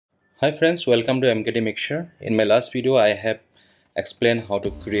Hi friends, welcome to MKT Mixture. In my last video, I have explained how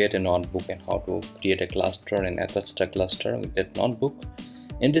to create a notebook and how to create a cluster and attach a cluster with that notebook.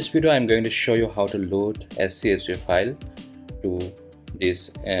 In this video, I'm going to show you how to load a CSV file to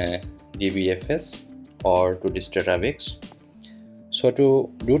this DBFS or to this Databricks. So to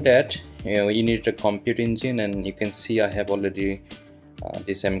do that, you need a compute engine, and you can see I have already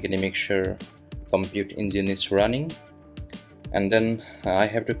this MKT Mixture compute engine is running. And then I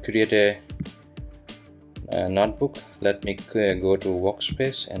have to create a notebook. Let me go to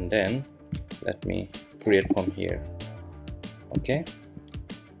workspace and then let me create from here. Okay,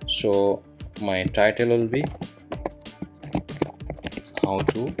 so my title will be how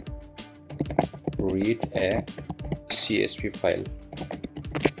to read a CSV file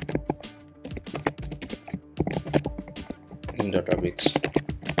in Databricks.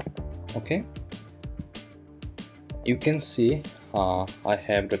 Okay, you can see I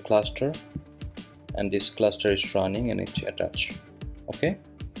have the cluster and this cluster is running and it's attached. Okay,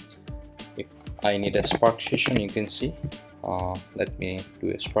 if I need a Spark session, you can see let me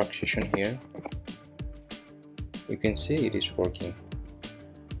do a Spark session here. You can see it is working.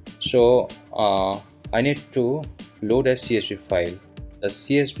 So I need to load a CSV file. The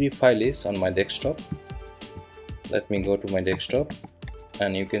CSV file is on my desktop. Let me go to my desktop,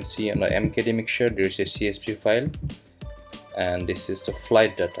 and you can see on the MKT Mixture there is a CSV file, and this is the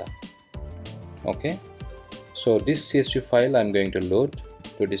flight data. Okay, so this CSV file I'm going to load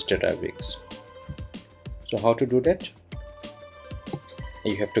to this Databricks. So how to do that?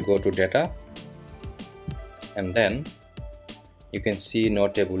 You have to go to data, and then you can see no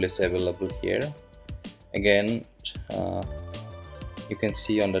table is available here. Again, you can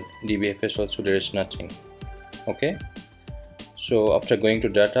see on the DBFS also there is nothing. Okay, so after going to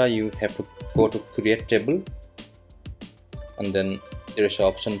data, you have to go to create table, and then there is an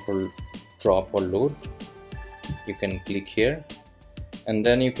option for drop or load. You can click here, and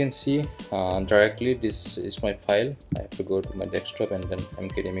then you can see directly this is my file. I have to go to my desktop and then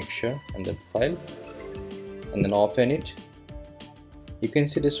MKT Mixture and then file, and then open it. You can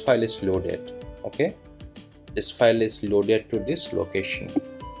see this file is loaded. Okay, this file is loaded to this location.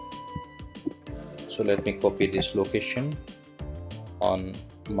 So let me copy this location on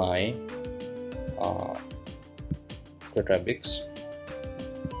my Databricks.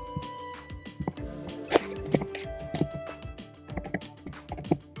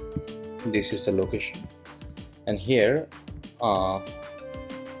 This is the location, and here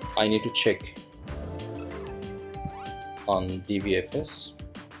I need to check on DBFS.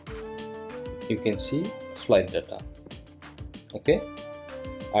 You can see flight data. Okay,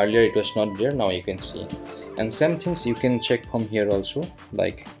 earlier it was not there, now you can see. And same things you can check from here also,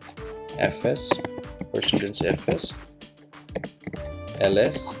 like fs, percentage fs,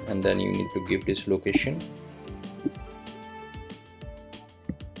 ls, and then you need to give this location.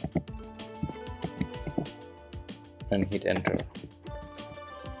 And hit enter.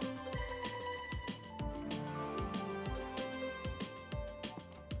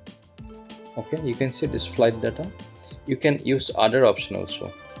 Okay, you can see this flight data. You can use other option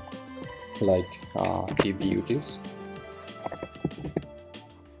also, like dbutils,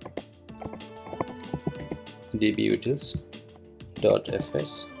 dbutils.fs,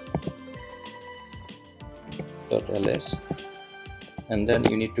 .ls, and then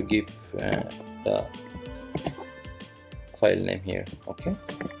you need to give the file name here. Okay,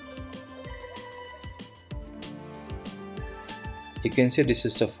 you can see this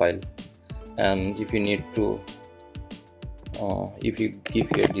is the file, and if you need to if you give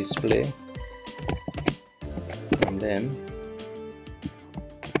here display and then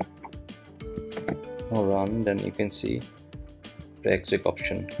run, then you can see the exec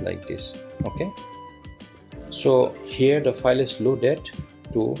option like this. Okay, so here the file is loaded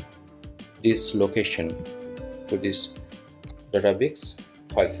to this location, to this Databricks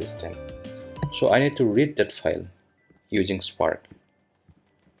File System. So I need to read that file using Spark.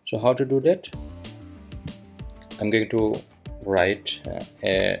 So how to do that? I'm going to write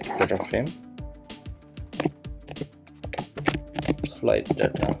a Dataframe flight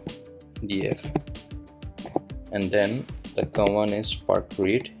data df, and then the command is Spark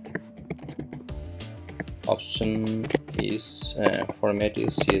read. Option is format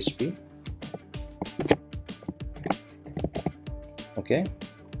is CSV. Okay,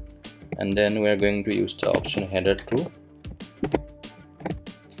 and then we are going to use the option header true.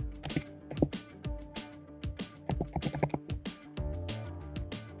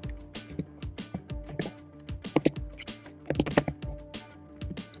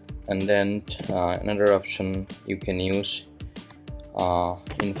 And then another option you can use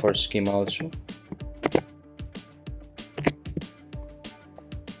infer schema also.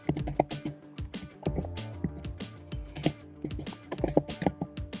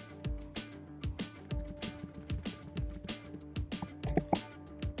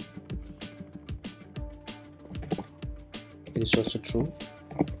 It is also true.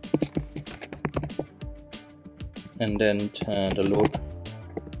 And then the load,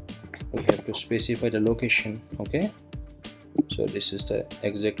 we have to specify the location. Okay, so this is the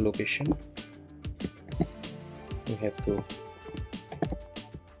exact location. We have to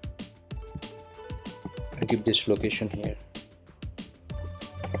give this location here.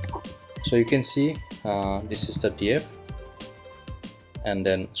 So you can see this is the df, and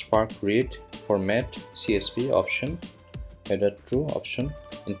then Spark read format CSV option, header true option,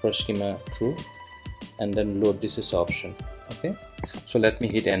 infer schema true, and then load, this is the option. Okay, so let me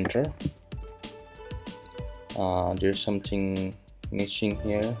hit enter. There's something missing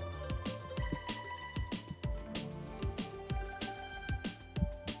here.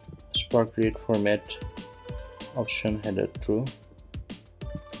 Spark read format option, header true,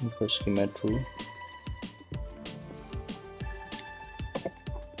 infer schema true,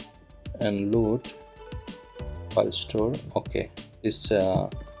 and load file store. Okay, this I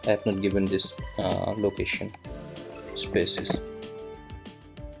have not given this location spaces.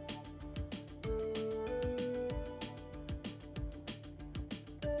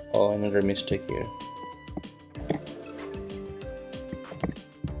 Oh, another mistake here.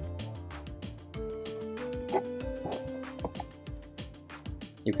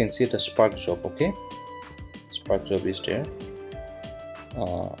 You can see the Spark job. Okay, Spark job is there.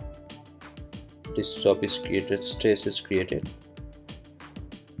 This job is created, stress is created.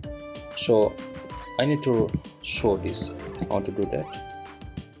 So I need to show this, how to do that.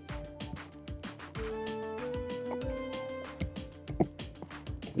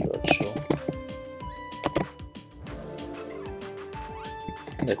 Dot show.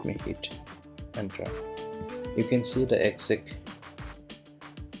 Let me hit enter. You can see the exact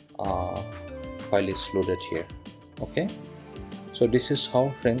file is loaded here. Okay, so this is how,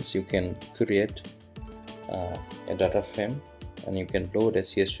 friends, you can create a data frame, and you can load a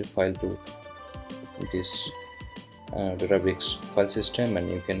CSV file to this Databricks file system, and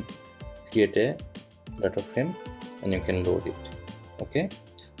you can create a data frame and you can load it. Okay,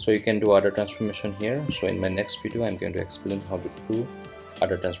 so you can do other transformation here. So in my next video I'm going to explain how to do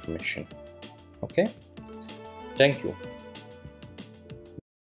other transformation. Okay, thank you.